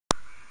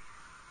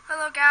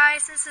Hello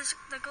guys, this is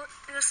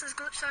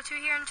Glitch2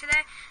 here, and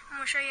today I'm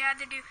going to show you how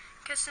to do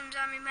custom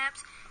zombie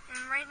maps.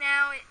 And right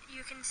now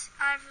you can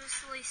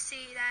obviously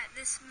see that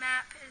this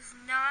map is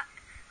not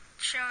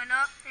showing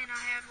up, and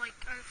I have like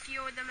a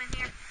few of them in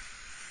here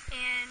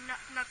and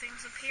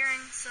nothing's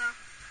appearing, so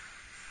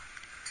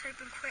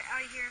type and quit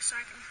out of here so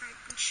I can type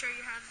and show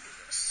you how to do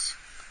this.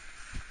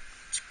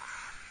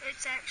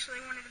 It's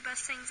actually one of the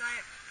best things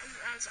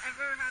has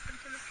ever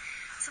happened to me.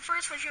 So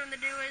first what you want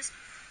to do is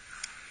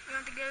you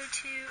want to go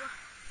to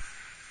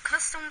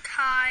Custom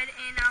COD,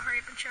 and I'll hurry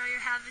up and show you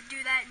how to do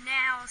that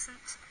now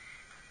since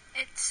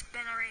it's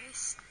been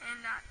erased and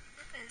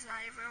is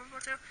not available.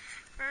 So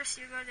first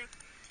you're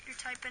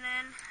typing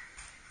in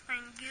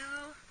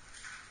Google,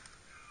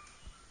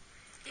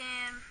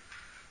 and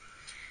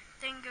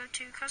then go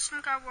to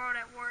Custom COD World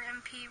at War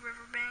MP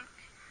Riverbank,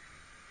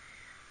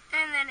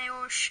 and then it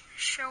will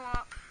show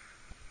up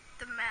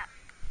the map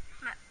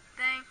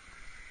thing.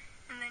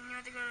 And then you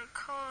have to go to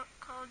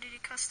Call of Duty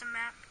Custom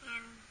Map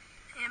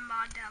and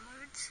mod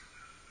downloads.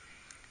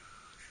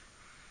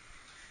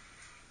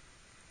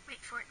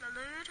 Wait for it to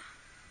load.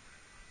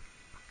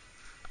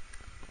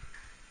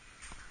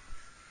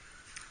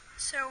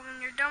 So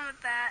when you're done with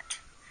that,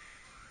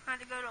 you have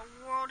to go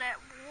to World at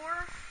War,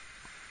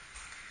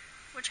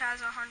 which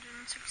has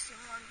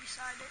 161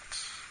 beside it.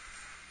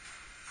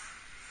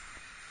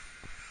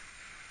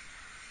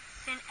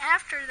 Then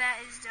after that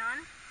is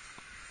done,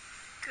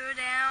 go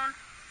down,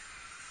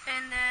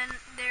 and then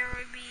there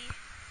would be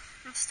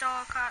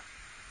install COD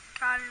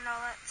and all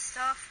that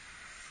stuff.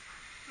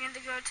 You have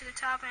to go to the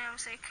top and it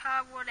will say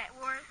COD World at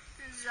War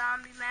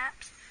Zombie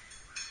Maps.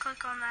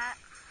 Click on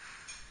that.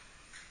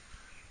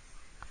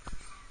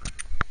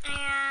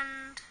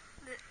 And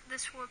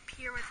this will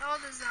appear with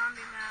all the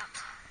zombie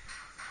maps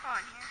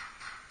on here.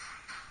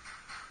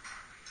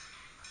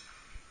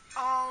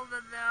 All of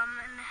them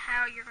and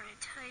how you're going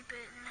to type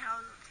it and how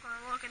it's going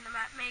to look in the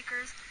map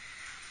makers.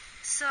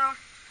 So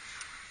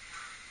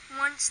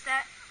once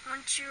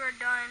you are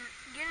done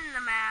getting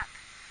the map,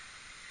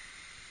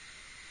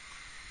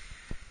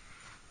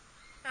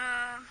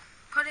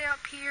 put it up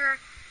here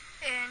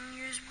and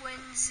use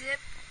WinZip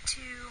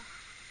to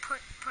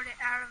put it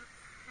out of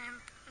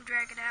and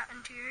drag it out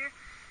into here.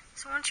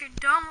 So once you're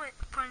done with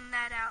putting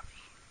that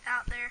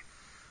out there,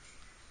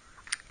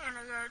 and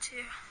I'll go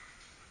to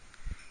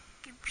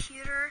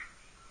computer,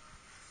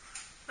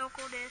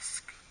 local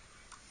disk,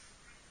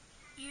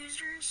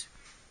 users,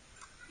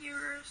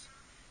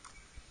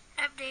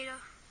 app data,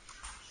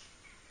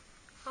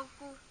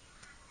 local,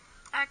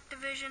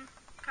 Activision,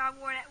 COD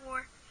World at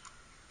War,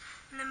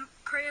 and then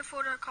create a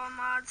folder called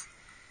mods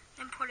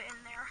and put it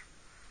in there.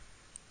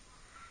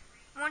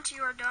 Once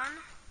you are done,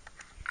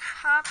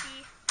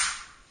 copy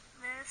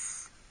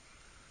this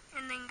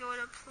and then go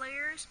to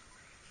players,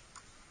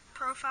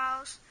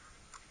 profiles,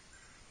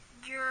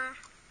 your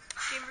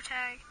gamer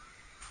tag,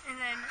 and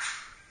then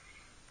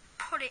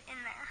put it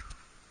in there.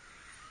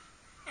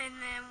 And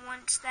then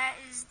once that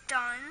is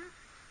done,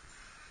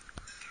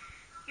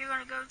 you're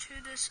going to go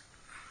to this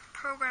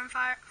program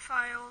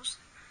files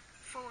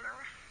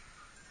folder.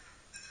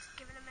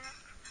 Give it a minute.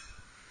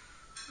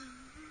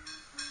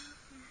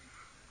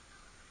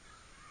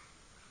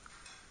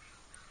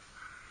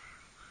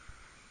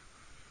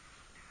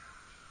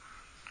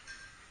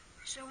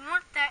 So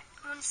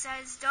once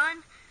that is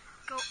done,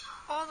 go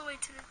all the way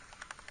to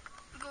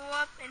go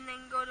up and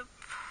then go to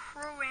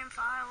program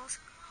files,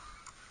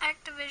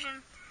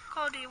 Activision,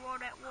 Call of Duty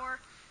World at War,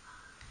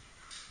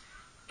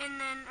 and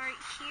then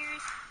right here,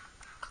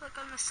 click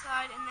on the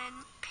side and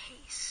then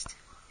paste,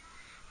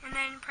 and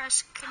then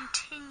press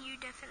continue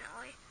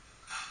definitely,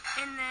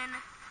 and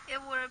then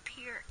it will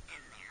appear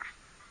in there.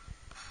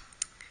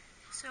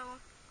 So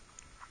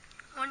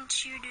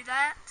once you do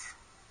that,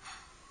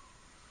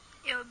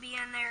 it will be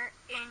in there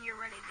and you're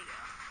ready to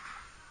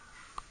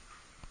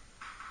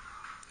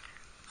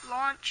go.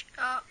 Launch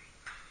up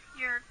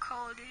your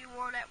Call of Duty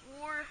World at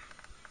War.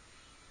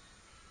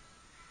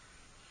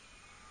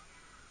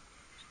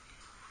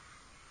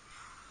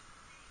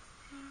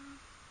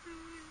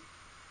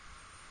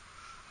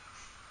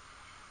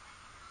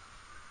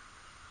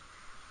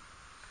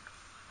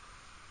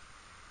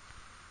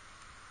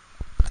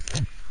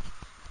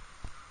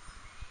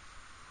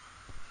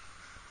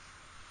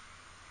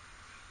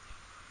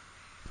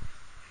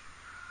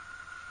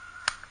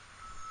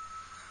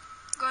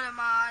 Go to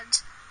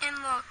mods, and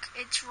look,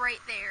 it's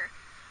right there.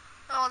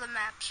 All the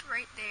maps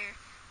right there.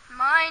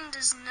 Mine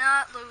does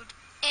not load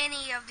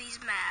any of these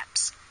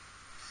maps.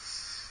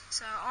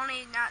 So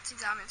only Nazi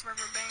Zombies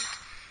Riverbank.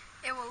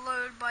 It will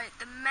load, but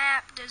the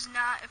map does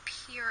not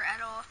appear at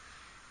all.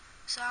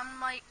 So I'm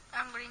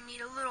going to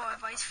need a little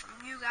advice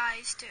from you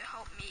guys to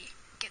help me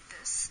get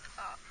this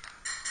up.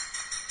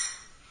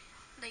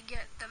 They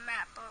get the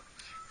map up.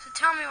 So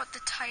tell me what to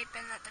type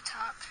in at the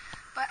top.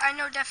 But I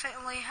know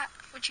definitely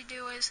what you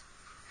do is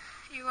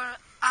you go to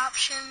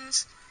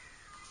options,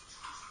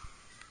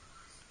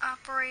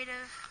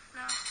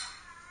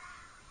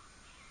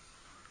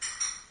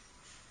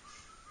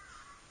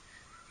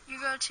 you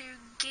go to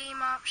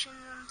game options,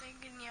 I'm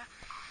thinking, yeah,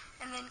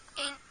 and then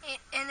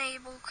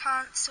enable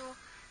console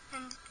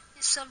and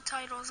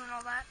subtitles and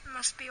all that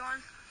must be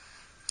on.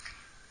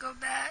 Go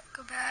back,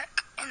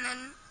 and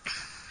then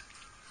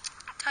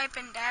type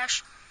in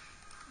dash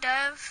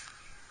dev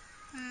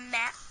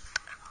map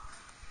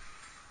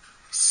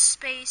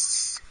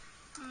space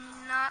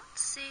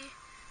Nazi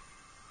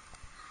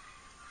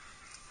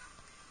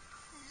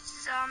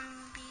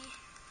zombie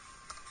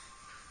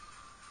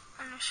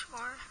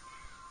underscore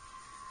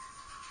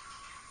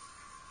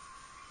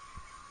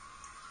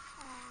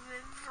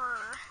river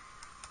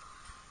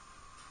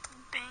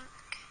bank.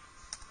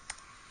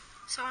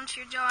 So once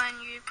you're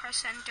done, you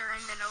press enter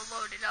and then it'll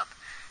load it up.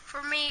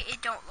 For me,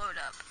 it don't load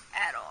up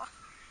at all.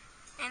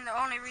 And the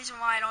only reason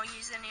why I don't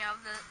use any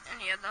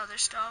of the other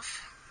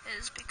stuff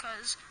is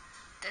because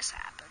this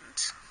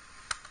happens.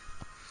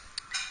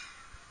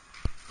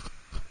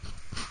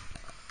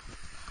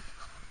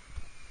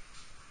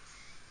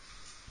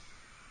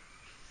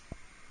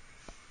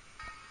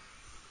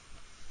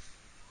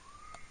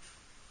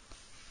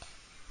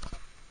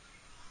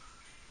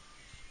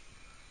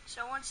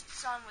 So once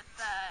it's done with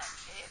that,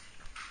 it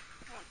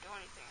won't do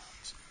anything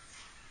else.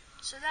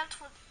 So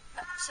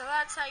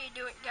that's how you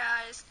do it,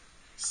 guys.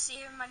 See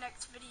you in my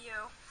next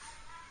video.